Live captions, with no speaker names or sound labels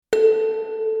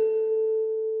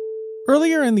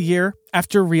Earlier in the year,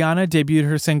 after Rihanna debuted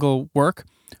her single Work,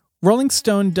 Rolling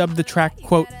Stone dubbed the track,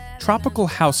 quote, tropical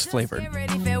house flavored.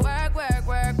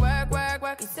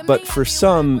 But for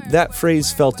some, that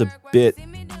phrase felt a bit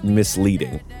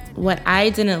misleading. What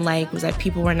I didn't like was that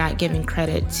people were not giving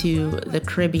credit to the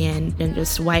Caribbean and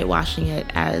just whitewashing it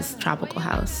as tropical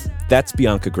house. That's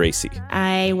Bianca Gracie.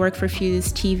 I work for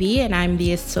Fuse TV, and I'm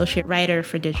the associate writer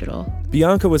for digital.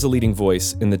 Bianca was a leading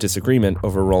voice in the disagreement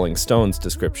over Rolling Stone's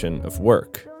description of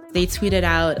Work. They tweeted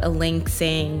out a link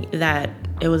saying that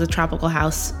it was a tropical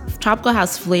house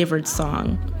flavored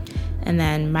song. And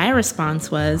then my response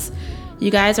was,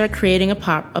 you guys are creating a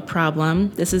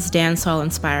problem. This is dancehall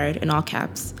inspired, in all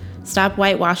caps. Stop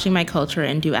whitewashing my culture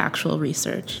and do actual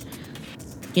research.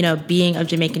 You know, being of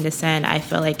Jamaican descent, I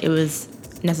felt like it was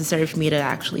necessary for me to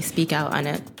actually speak out on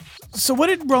it. So what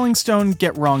did Rolling Stone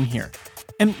get wrong here?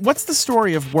 And what's the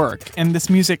story of Work and this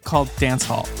music called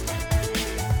dancehall?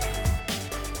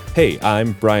 Hey,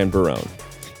 I'm Brian Barone.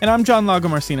 And I'm John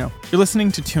Lagomarsino. You're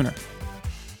listening to Tuner.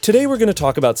 Today we're going to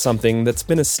talk about something that's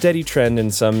been a steady trend in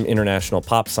some international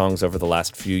pop songs over the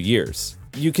last few years.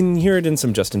 You can hear it in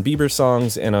some Justin Bieber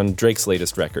songs and on Drake's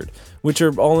latest record, which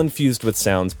are all infused with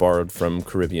sounds borrowed from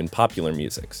Caribbean popular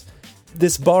musics.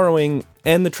 This borrowing,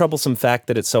 and the troublesome fact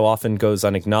that it so often goes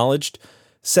unacknowledged,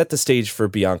 set the stage for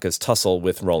Bianca's tussle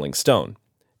with Rolling Stone.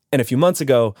 And a few months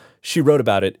ago, she wrote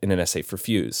about it in an essay for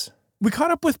Fuse. We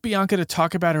caught up with Bianca to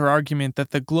talk about her argument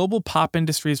that the global pop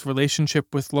industry's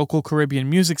relationship with local Caribbean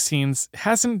music scenes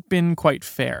hasn't been quite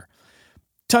fair.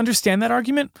 To understand that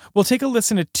argument, we'll take a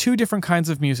listen to two different kinds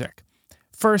of music.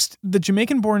 First, the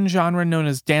Jamaican-born genre known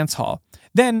as dancehall,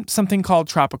 then something called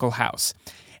tropical house.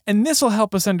 And this will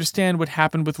help us understand what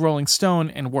happened with Rolling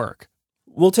Stone and Work.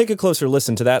 We'll take a closer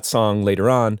listen to that song later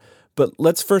on, but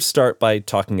let's first start by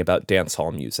talking about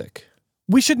dancehall music.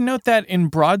 We should note that in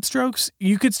broad strokes,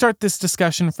 you could start this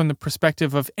discussion from the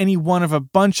perspective of any one of a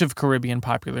bunch of Caribbean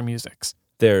popular musics.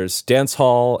 There's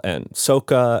dancehall and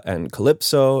soca and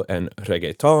calypso and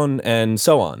reggaeton and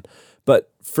so on.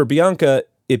 But for Bianca,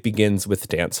 it begins with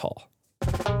dancehall.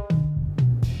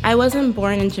 I wasn't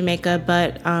born in Jamaica,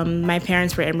 but my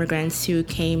parents were immigrants who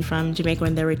came from Jamaica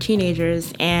when they were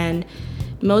teenagers. And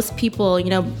most people,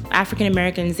 African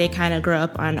Americans, they kind of grew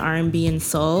up on R&B and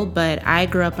soul, but I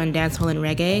grew up on dancehall and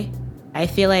reggae. I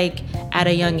feel like at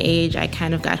a young age, I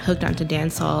kind of got hooked onto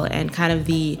dancehall and kind of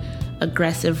the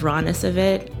aggressive rawness of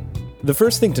it. The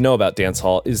first thing to know about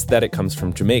dancehall is that it comes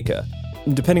from Jamaica.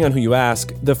 Depending on who you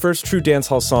ask, the first true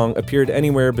dancehall song appeared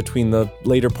anywhere between the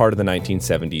later part of the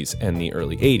 1970s and the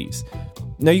early 80s.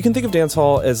 Now, you can think of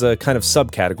dancehall as a kind of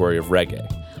subcategory of reggae.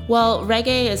 Well,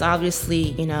 reggae is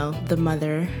obviously, the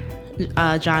mother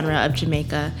genre of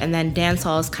Jamaica, and then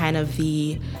dancehall is kind of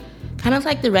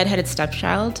like the redheaded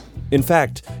stepchild. In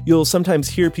fact, you'll sometimes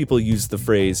hear people use the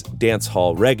phrase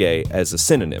dancehall reggae as a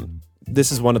synonym. This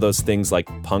is one of those things like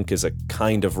punk is a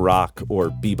kind of rock or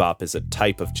bebop is a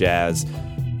type of jazz.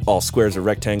 All squares are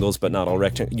rectangles, but not all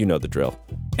rectangles. You know the drill.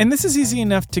 And this is easy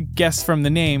enough to guess from the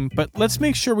name, but let's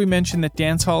make sure we mention that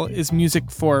dancehall is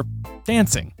music for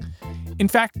dancing. In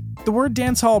fact, the word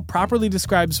dancehall properly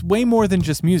describes way more than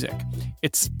just music.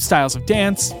 It's styles of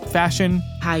dance, fashion,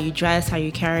 how you dress, how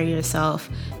you carry yourself.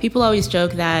 People always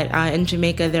joke that in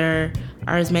Jamaica there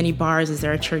are as many bars as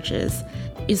there are churches.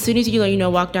 As soon as you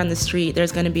walk down the street,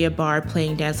 there's going to be a bar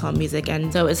playing dancehall music,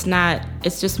 and so it's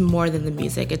just more than the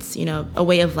music. It's, a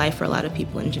way of life for a lot of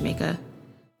people in Jamaica.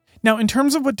 Now, in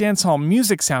terms of what dancehall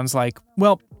music sounds like,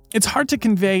 well, it's hard to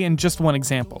convey in just one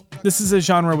example. This is a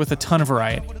genre with a ton of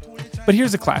variety. But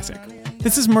here's a classic.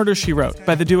 This is Murder, She Wrote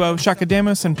by the duo Shaka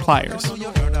Demus and Pliers.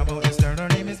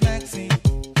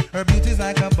 Her beauty's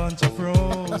like a bunch of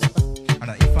roses. And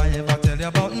if I ever tell you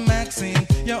about Maxine,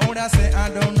 you would say I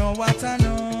don't know what I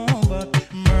know,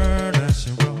 but murder she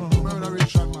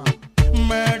wrote.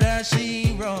 Murder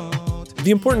she wrote. The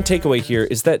important takeaway here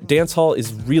is that dancehall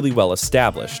is really well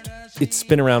established. It's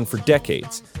been around for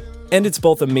decades. And it's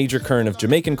both a major current of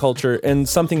Jamaican culture and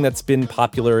something that's been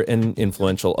popular and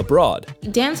influential abroad.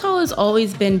 Dancehall has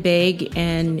always been big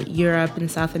in Europe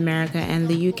and South America and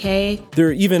the UK. There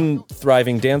are even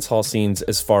thriving dancehall scenes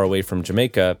as far away from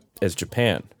Jamaica as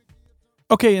Japan.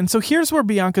 Okay, and so here's where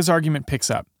Bianca's argument picks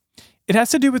up. It has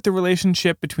to do with the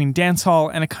relationship between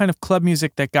dancehall and a kind of club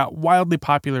music that got wildly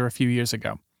popular a few years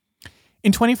ago.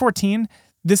 In 2014,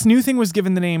 this new thing was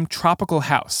given the name Tropical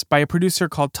House by a producer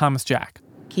called Thomas Jack.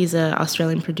 He's an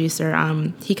Australian producer.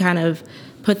 He kind of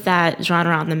put that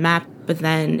genre on the map, but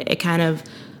then it kind of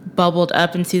bubbled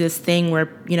up into this thing where,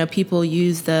 people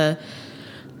use the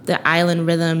island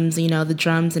rhythms, the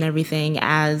drums and everything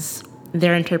as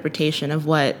their interpretation of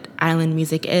what island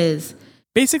music is.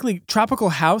 Basically, tropical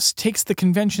house takes the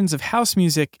conventions of house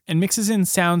music and mixes in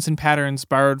sounds and patterns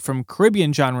borrowed from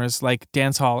Caribbean genres like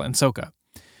dancehall and soca.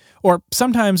 Or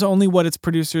sometimes only what its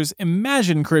producers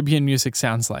imagine Caribbean music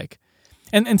sounds like.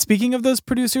 And speaking of those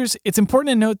producers, it's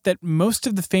important to note that most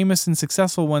of the famous and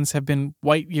successful ones have been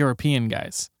white European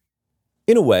guys.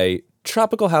 In a way,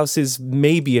 tropical house is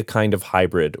maybe a kind of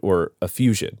hybrid or a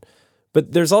fusion.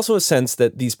 But there's also a sense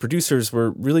that these producers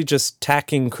were really just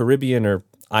tacking Caribbean or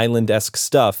island-esque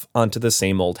stuff onto the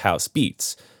same old house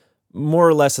beats, more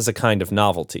or less as a kind of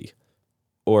novelty.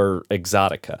 Or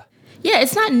exotica. Yeah,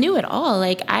 it's not new at all.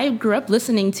 Like, I grew up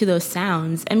listening to those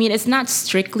sounds. I mean, it's not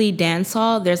strictly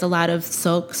dancehall. There's a lot of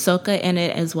soca in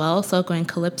it as well, soca and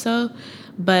calypso.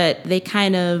 But they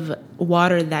kind of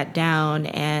watered that down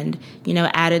and,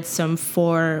 added some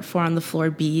four on the floor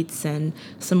beats and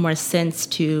some more synths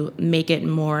to make it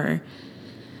more,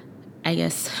 I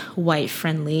guess, white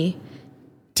friendly.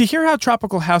 To hear how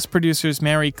tropical house producers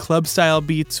marry club-style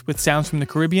beats with sounds from the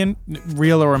Caribbean,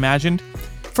 real or imagined,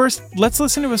 first, let's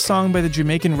listen to a song by the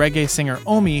Jamaican reggae singer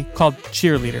Omi called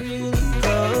Cheerleader.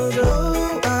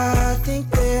 Oh, I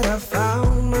think that I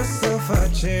found myself a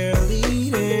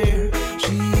cheerleader.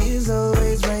 She is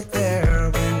always right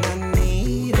there when I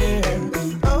need her.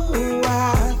 Oh,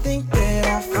 I think that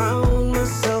I found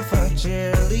myself a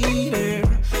cheerleader.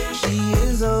 She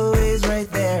is always right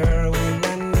there when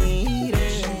I need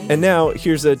her. And now,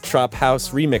 here's a Trop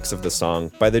House remix of the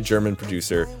song by the German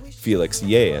producer Felix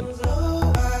Jähn.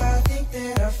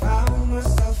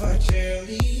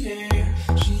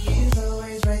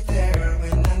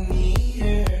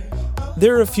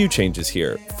 There are a few changes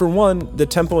here. For one, the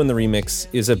tempo in the remix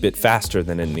is a bit faster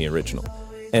than in the original.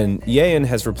 And Jähn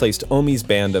has replaced Omi's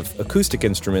band of acoustic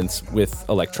instruments with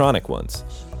electronic ones.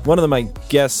 One of them, I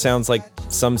guess, sounds like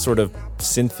some sort of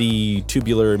synthy,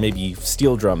 tubular, maybe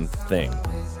steel drum thing.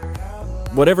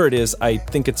 Whatever it is, I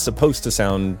think it's supposed to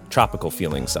sound tropical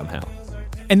feeling somehow.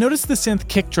 And notice the synth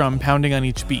kick drum pounding on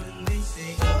each beat.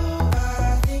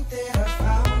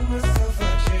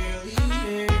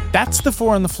 That's the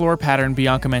four on the floor pattern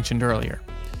Bianca mentioned earlier.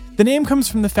 The name comes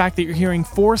from the fact that you're hearing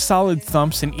four solid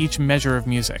thumps in each measure of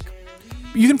music.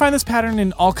 You can find this pattern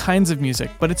in all kinds of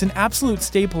music, but it's an absolute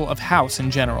staple of house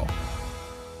in general.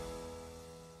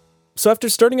 So after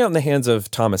starting out in the hands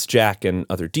of Thomas Jack and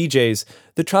other DJs,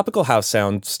 the tropical house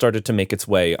sound started to make its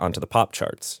way onto the pop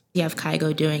charts. You have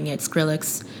Kygo doing it,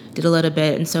 Skrillex did a little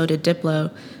bit, and so did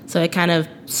Diplo. So it kind of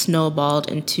snowballed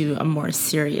into a more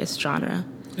serious genre.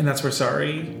 And that's where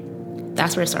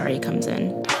Sorry comes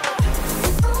in.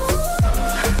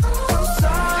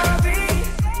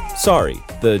 Sorry,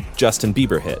 the Justin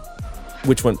Bieber hit,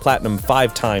 which went platinum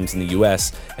 5 times in the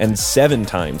US and 7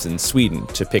 times in Sweden,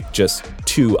 to pick just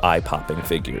 2 eye-popping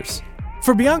figures.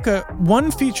 For Bianca, one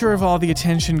feature of all the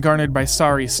attention garnered by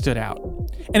Sorry stood out,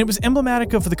 and it was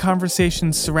emblematic of the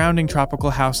conversations surrounding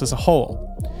tropical house as a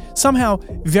whole. Somehow,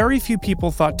 very few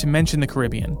people thought to mention the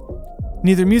Caribbean.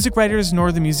 Neither music writers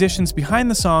nor the musicians behind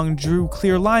the song drew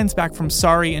clear lines back from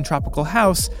Sorry and tropical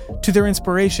house to their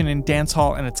inspiration in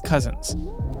dancehall and its cousins.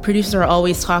 Producers are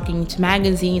always talking to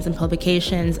magazines and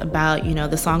publications about,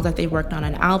 the songs that they've worked on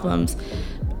albums.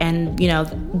 And,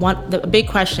 the big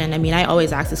question, I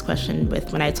always ask this question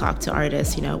when I talk to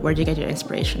artists, where do you get your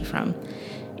inspiration from?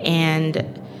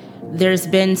 And there's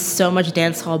been so much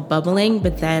dancehall bubbling,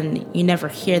 but then you never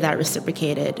hear that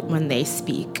reciprocated when they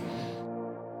speak.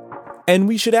 And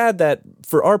we should add that,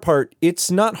 for our part,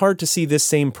 it's not hard to see this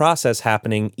same process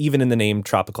happening even in the name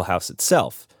tropical house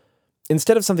itself.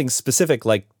 Instead of something specific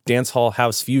like dancehall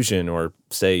house fusion or,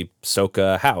 say,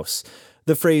 soca house,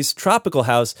 the phrase tropical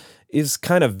house is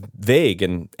kind of vague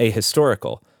and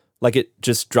ahistorical, like it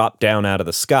just dropped down out of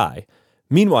the sky.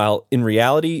 Meanwhile, in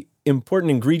reality, important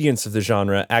ingredients of the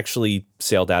genre actually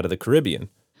sailed out of the Caribbean.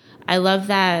 I love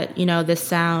that, the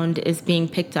sound is being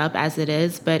picked up as it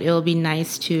is, but it'll be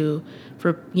nice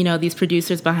for these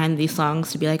producers behind these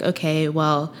songs to be like, okay,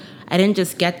 well, I didn't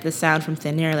just get the sound from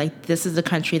thin air. Like, this is the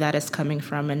country that it's coming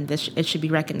from, and it should be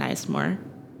recognized more.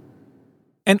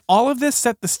 And all of this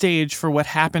set the stage for what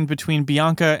happened between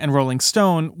Bianca and Rolling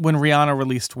Stone when Rihanna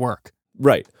released Work.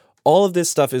 Right. All of this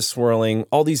stuff is swirling.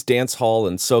 All these dancehall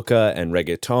and soca and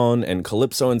reggaeton and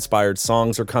calypso-inspired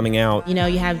songs are coming out.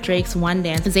 You have Drake's One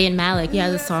Dance. Zayn Malik, he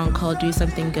has a song called Do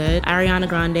Something Good. Ariana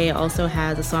Grande also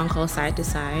has a song called Side to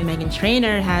Side. Meghan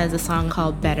Trainor has a song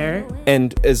called Better.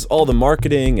 And as all the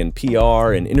marketing and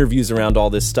PR and interviews around all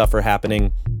this stuff are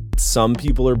happening, some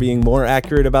people are being more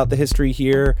accurate about the history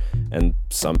here, and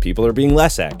some people are being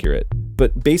less accurate.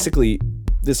 But basically,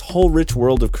 this whole rich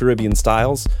world of Caribbean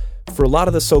styles, for a lot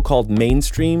of the so-called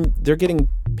mainstream, they're getting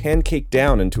pancaked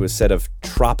down into a set of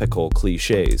tropical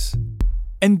cliches.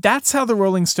 And that's how the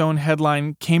Rolling Stone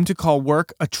headline came to call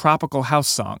Work a tropical house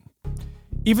song.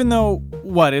 Even though,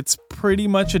 it's pretty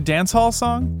much a dancehall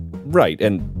song? Right,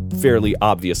 and fairly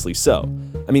obviously so.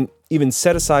 I mean, even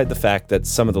set aside the fact that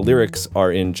some of the lyrics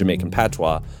are in Jamaican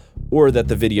patois, or that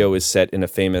the video is set in a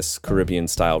famous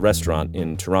Caribbean-style restaurant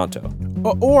in Toronto.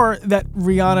 Or that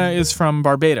Rihanna is from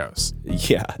Barbados.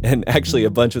 Yeah, and actually a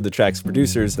bunch of the track's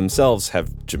producers themselves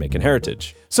have Jamaican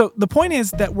heritage. So the point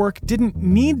is that Work didn't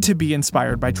need to be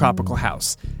inspired by tropical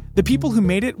house. The people who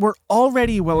made it were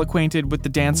already well acquainted with the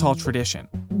dancehall tradition,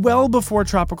 well before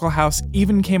tropical house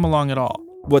even came along at all.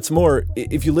 What's more,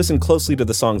 if you listen closely to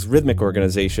the song's rhythmic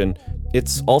organization,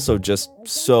 it's also just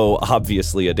so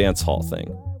obviously a dancehall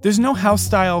thing. There's no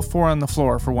house-style 4 on the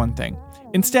floor, for one thing.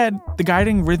 Instead, the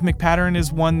guiding rhythmic pattern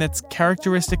is one that's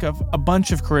characteristic of a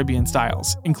bunch of Caribbean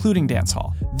styles, including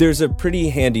dancehall. There's a pretty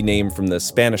handy name from the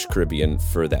Spanish Caribbean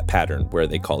for that pattern, where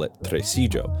they call it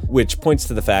tresillo, which points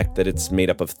to the fact that it's made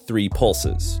up of 3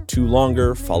 pulses, 2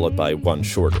 longer followed by 1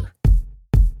 shorter.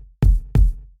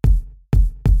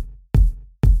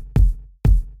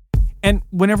 And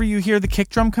whenever you hear the kick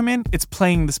drum come in, it's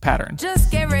playing this pattern.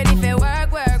 Just get ready for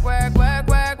work, work, work, work,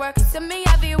 work, work. You see me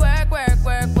heavy work, work,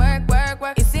 work, work, work,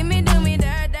 work. You see me do me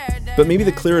da, da, da. But maybe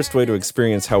the clearest way to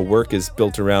experience how Work is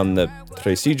built around the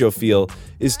tresillo feel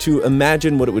is to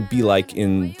imagine what it would be like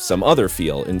in some other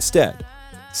feel instead.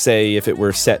 Say if it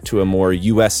were set to a more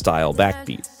US-style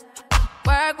backbeat.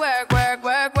 Work, work, work,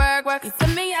 work, work, work. You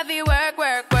see me heavy work,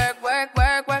 work, work, work,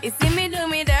 work, work. You see me do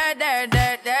me da, da,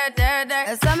 da, da, da, da.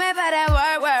 So me for that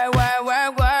work, work,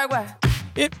 work, work, work, work.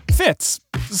 It fits,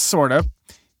 sorta.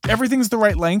 Everything's the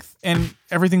right length, and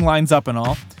everything lines up and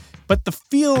all. But the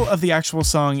feel of the actual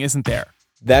song isn't there.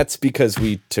 That's because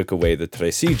we took away the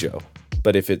tresillo.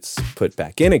 But if it's put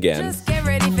back in again... Just get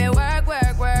ready for work,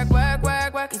 work, work, work,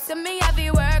 work, work. You see me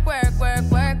heavy work, work, work,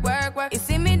 work, work, work. You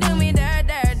see me do me da,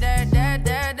 da, da, da,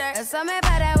 da, da. So me for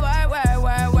that work, work,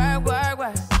 work, work, work,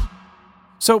 work.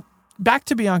 So, back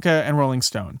to Bianca and Rolling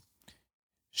Stone.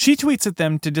 She tweets at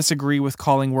them to disagree with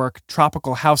calling Work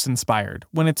tropical house inspired,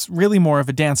 when it's really more of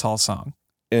a dancehall song.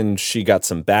 And she got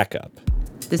some backup.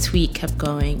 The tweet kept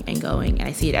going and going, and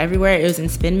I see it everywhere. It was in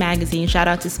Spin magazine, shout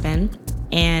out to Spin.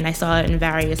 And I saw it in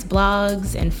various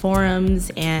blogs and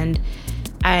forums, and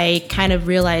I kind of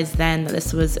realized then that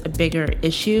this was a bigger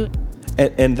issue.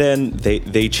 And then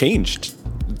they changed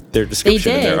their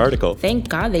description in their article. Thank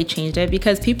God they changed it,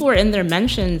 because people were in their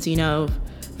mentions,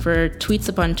 for tweets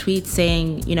upon tweets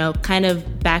saying, kind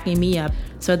of backing me up.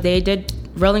 So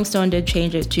Rolling Stone did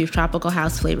change it to tropical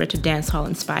house flavor to dancehall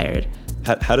inspired.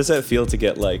 How does that feel to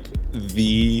get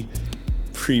the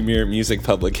premier music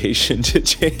publication to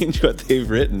change what they've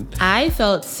written? I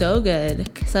felt so good.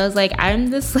 So I was like,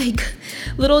 I'm this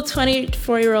little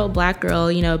 24-year-old black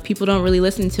girl, people don't really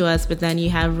listen to us, but then you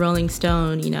have Rolling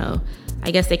Stone,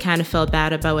 I guess they kind of felt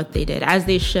bad about what they did, as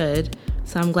they should.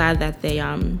 So I'm glad that they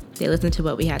listened to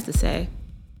what we had to say.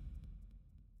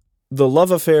 The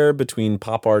love affair between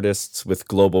pop artists with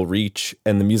global reach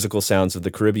and the musical sounds of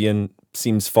the Caribbean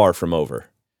seems far from over.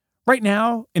 Right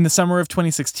now, in the summer of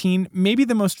 2016, maybe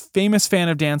the most famous fan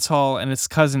of dancehall and its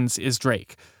cousins is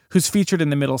Drake, who's featured in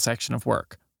the middle section of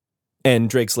Work. And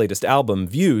Drake's latest album,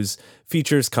 Views,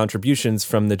 features contributions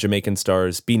from the Jamaican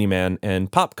stars Beanie Man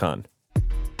and Popcaan.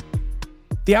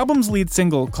 The album's lead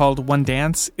single, called One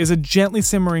Dance, is a gently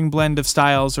simmering blend of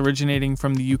styles originating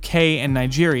from the UK and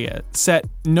Nigeria, set,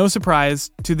 no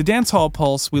surprise, to the dancehall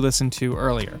pulse we listened to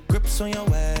earlier.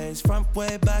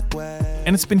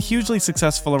 And it's been hugely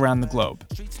successful around the globe.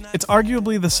 It's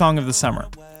arguably the song of the summer.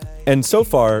 And so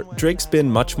far, Drake's been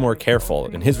much more careful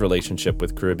in his relationship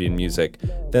with Caribbean music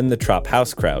than the Trop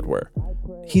House crowd were.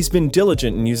 He's been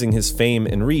diligent in using his fame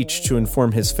and reach to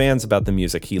inform his fans about the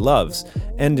music he loves,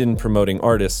 and in promoting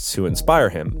artists who inspire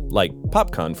him, like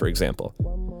Popcaan, for example.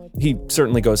 He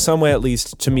certainly goes some way, at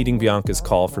least, to meeting Bianca's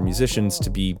call for musicians to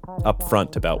be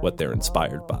upfront about what they're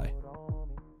inspired by.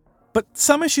 But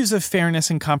some issues of fairness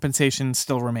and compensation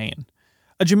still remain.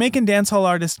 A Jamaican dancehall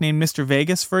artist named Mr.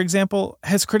 Vegas, for example,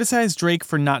 has criticized Drake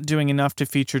for not doing enough to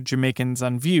feature Jamaicans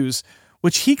on Views,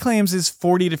 which he claims is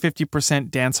 40 to 50%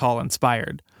 dancehall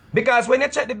inspired. Because when you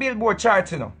check the Billboard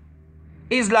chart,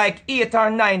 it's like 8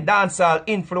 or 9 dancehall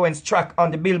influenced track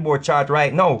on the Billboard chart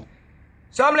right now.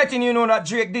 So I'm letting you know that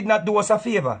Drake did not do us a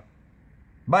favor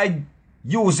by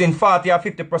using 40 or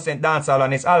 50% dancehall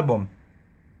on his album.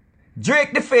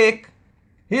 Drake the fake,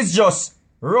 he's just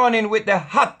running with the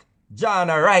hot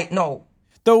genre right now.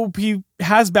 Though he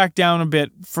has backed down a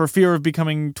bit for fear of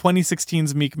becoming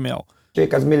 2016's Meek Mill.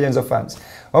 Drake has millions of fans.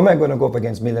 How am I going to go up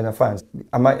against millions of fans?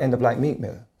 I might end up like Meek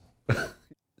Mill.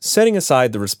 Setting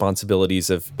aside the responsibilities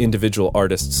of individual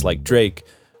artists like Drake,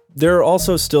 there are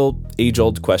also still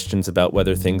age-old questions about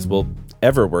whether things will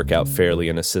ever work out fairly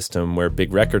in a system where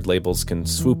big record labels can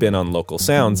swoop in on local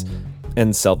sounds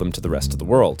and sell them to the rest of the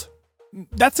world.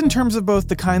 That's in terms of both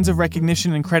the kinds of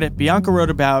recognition and credit Bianca wrote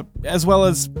about, as well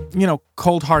as,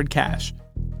 cold hard cash.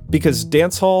 Because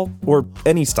dancehall, or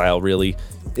any style really,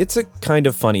 it's a kind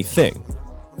of funny thing.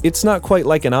 It's not quite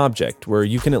like an object where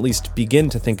you can at least begin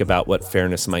to think about what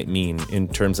fairness might mean in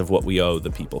terms of what we owe the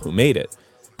people who made it.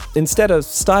 Instead, a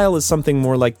style is something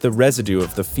more like the residue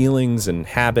of the feelings and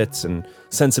habits and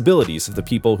sensibilities of the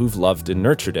people who've loved and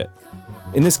nurtured it.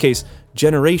 In this case,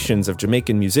 generations of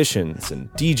Jamaican musicians and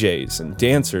DJs and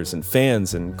dancers and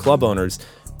fans and club owners,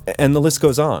 and the list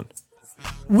goes on.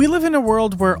 We live in a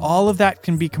world where all of that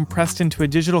can be compressed into a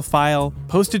digital file,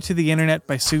 posted to the internet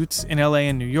by suits in LA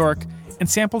and New York, and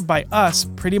sampled by us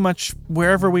pretty much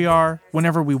wherever we are,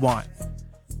 whenever we want.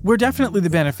 We're definitely the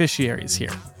beneficiaries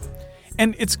here.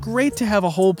 And it's great to have a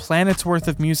whole planet's worth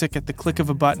of music at the click of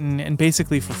a button and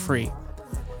basically for free.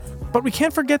 But we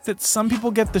can't forget that some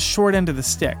people get the short end of the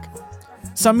stick.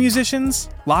 Some musicians,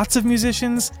 lots of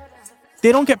musicians,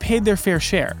 they don't get paid their fair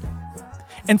share.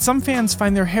 And some fans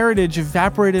find their heritage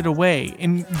evaporated away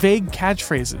in vague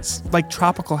catchphrases like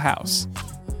tropical house.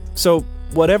 So,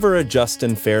 whatever a just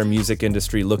and fair music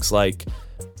industry looks like,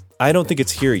 I don't think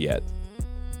it's here yet.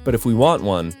 But if we want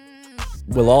one,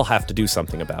 we'll all have to do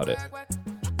something about it.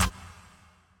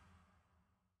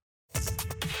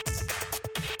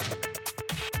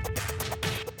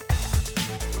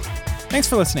 Thanks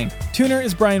for listening. Tuner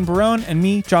is Brian Barone and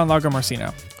me, John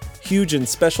Lagomarsino. Huge and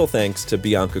special thanks to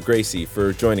Bianca Gracie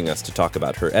for joining us to talk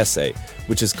about her essay,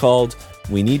 which is called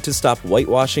We Need to Stop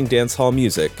Whitewashing Dancehall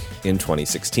Music in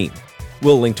 2016.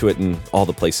 We'll link to it in all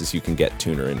the places you can get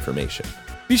Tuner information.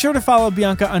 Be sure to follow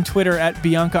Bianca on Twitter at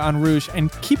Bianca on Rouge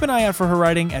and keep an eye out for her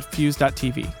writing at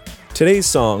fuse.tv. Today's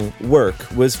song, Work,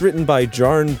 was written by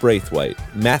Jarn Braithwaite,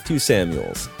 Matthew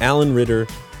Samuels, Alan Ritter,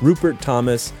 Rupert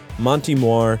Thomas, Monty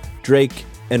Moore, Drake,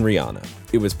 and Rihanna.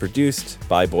 It was produced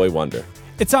by Boy Wonder.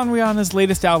 It's on Rihanna's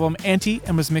latest album, Anti,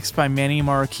 and was mixed by Manny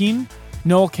Marroquin,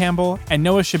 Noel Campbell, and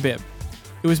Noah Shabib.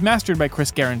 It was mastered by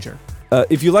Chris Geringer.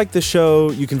 If you like the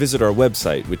show, you can visit our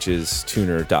website, which is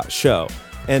tuner.show.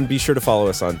 And be sure to follow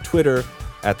us on Twitter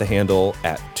at the handle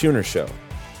 @TunerShow,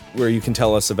 where you can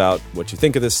tell us about what you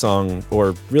think of this song,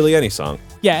 or really any song.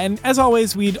 Yeah, and as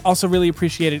always, we'd also really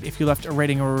appreciate it if you left a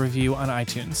rating or a review on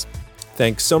iTunes.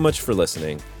 Thanks so much for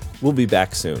listening. We'll be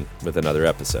back soon with another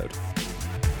episode.